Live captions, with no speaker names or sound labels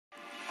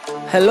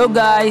Hello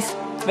guys,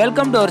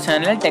 welcome to our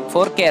channel Tech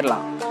for Kerala.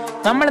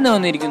 നമ്മൾ ഇന്ന്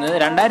വന്നിരിക്കുന്നത്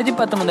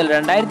 2010 മുതൽ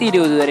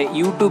 2020 വരെ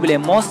യൂട്യൂബിലെ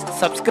most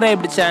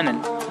subscribed channel,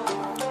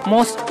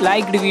 most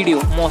liked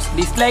video, most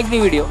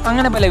ഡിസ്ലൈക്ക്ഡ് video,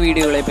 അങ്ങനെ പല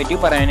വീഡിയോകളെ പറ്റി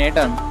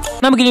പറയാനായിട്ടാണ്.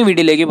 നമുക്കിനി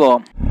വീഡിയോയിലേക്ക്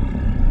പോകാം.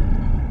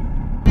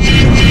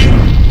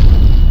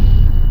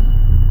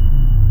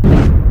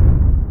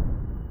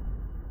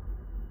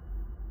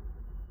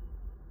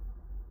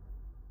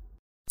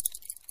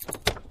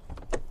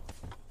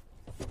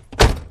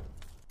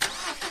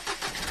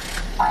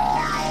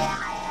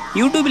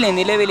 യൂട്യൂബിലെ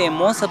നിലവിലെ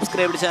മോസ്റ്റ്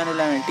സബ്സ്ക്രൈബ്ഡ്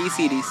ചാനലാണ് ടി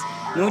സീരീസ്.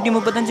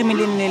 135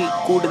 മില്യണിൽ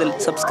കൂടുതൽ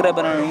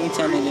സബ്സ്ക്രൈബറാണ് ഈ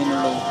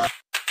ചാനലിനുള്ളത്.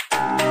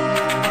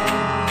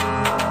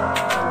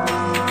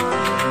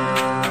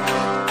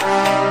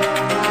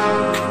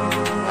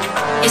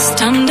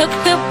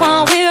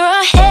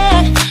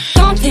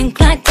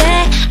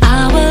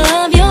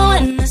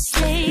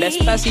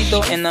 ഡെസ്പാസിറ്റോ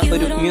എന്ന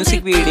ഒരു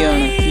മ്യൂസിക് വീഡിയോ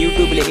ആണ്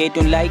യൂട്യൂബിലെ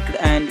ഏറ്റവും liked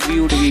and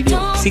viewed video.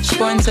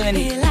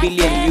 6.7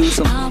 billion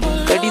വ്യൂസും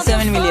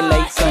 37 million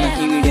likes ആണ്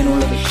ഈ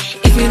വീഡിയോനുള്ളത്.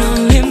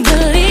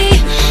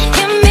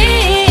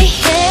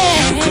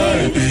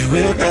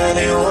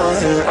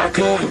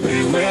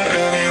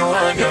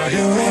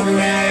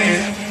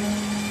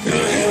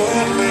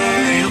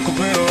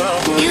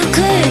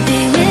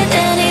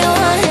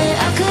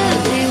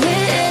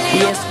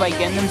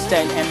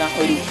 സ്റ്റൈൽ എന്ന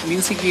ഒരു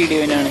മ്യൂസിക്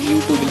വീഡിയോയിനാണ്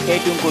യൂട്യൂബിൽ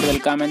ഏറ്റവും കൂടുതൽ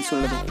കമന്റ്സ്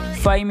ഉള്ളത്.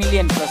 5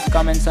 മില്യൺ പ്ലസ്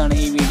കമന്റ്സ് ആണ്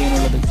ഈ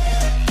വീഡിയോയിലുള്ളത്.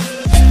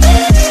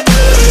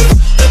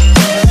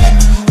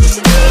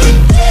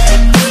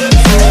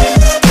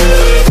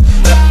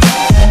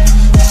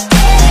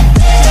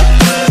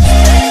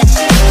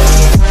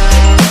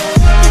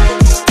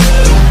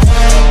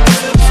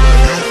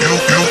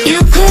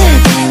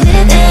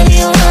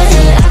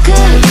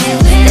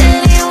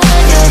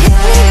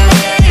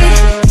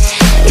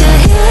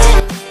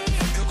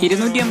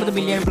 $250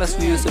 ബില്യൺ പ്ലസ്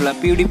വ്യൂസ് ഉള്ള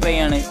PewDiePie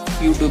ആണ്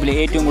യൂട്യൂബിലെ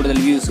ഏറ്റവും കൂടുതൽ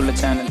വ്യൂസ് ഉള്ള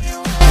ചാനൽ.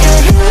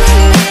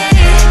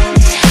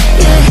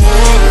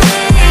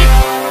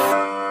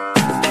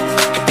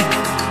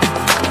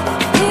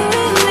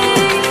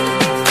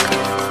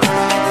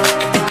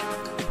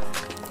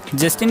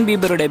 ജസ്റ്റിൻ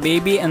ബീബറുടെ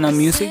ബേബി എന്ന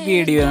മ്യൂസിക്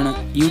വീഡിയോ ആണ്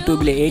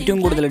യൂട്യൂബിലെ ഏറ്റവും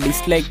കൂടുതൽ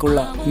ഡിസ്ലൈക്ക്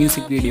ഉള്ള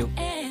മ്യൂസിക് വീഡിയോ.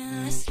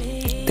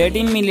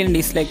 13 മില്യൺ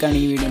ഡിസ്ലൈക്ക് ആണ്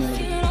ഈ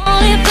വീഡിയോയിലുള്ളത്.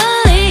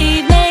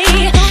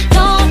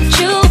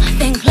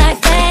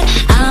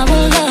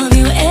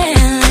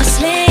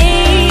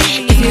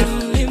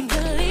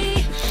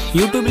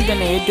 യൂട്യൂബിൽ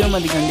തന്നെ ഏറ്റവും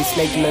അധികം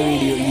ഡിസ്ലൈക്ക് ഉള്ള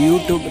വീഡിയോ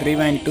യൂട്യൂബ്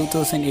റിവൈൻഡ്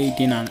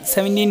 2018 ആണ്.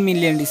 17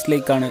 മില്യൺ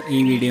ഡിസ്ലൈക്ക് ആണ് ഈ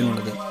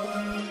വീഡിയോയിലുള്ളത്.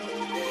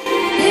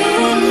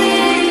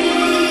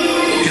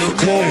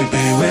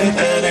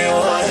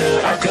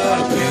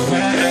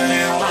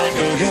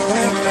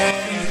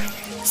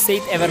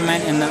 സെയ്ദ് എവർമാൻ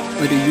എന്ന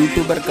ഒരു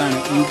യൂട്യൂബർക്കാണ്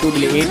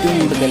യൂട്യൂബിലെ ഏറ്റവും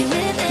കൂടുതൽ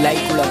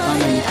ലൈക്കുള്ള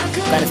കമന്റ്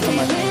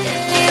കരസ്ഥമാക്കുന്നത്.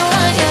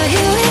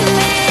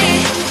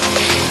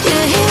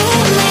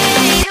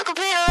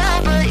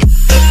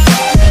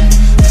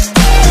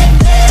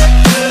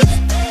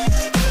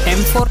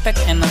 M4Tech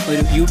എന്ന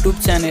ഒരു യൂട്യൂബ്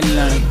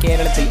ചാനലിലാണ്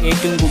കേരളത്തിൽ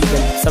ഏറ്റവും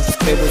കൂടുതൽ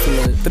സബ്സ്ക്രൈബേഴ്സ്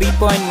ഉള്ളത്.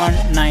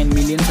 3.19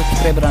 മില്യൺ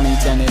സബ്സ്ക്രൈബറാണ് ഈ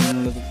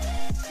ചാനലിനുള്ളത്.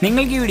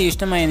 നിങ്ങൾക്ക് ഈ വീഡിയോ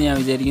ഇഷ്ടമായെന്ന് ഞാൻ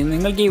വിചാരിക്കുന്നു.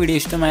 നിങ്ങൾക്ക് ഈ വീഡിയോ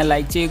ഇഷ്ടമായ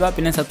ലൈക്ക് ചെയ്യുക,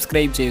 പിന്നെ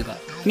സബ്സ്ക്രൈബ് ചെയ്യുക.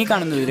 ഇനി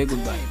കാണുന്നതുവരെ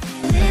ഗുഡ് ബൈ.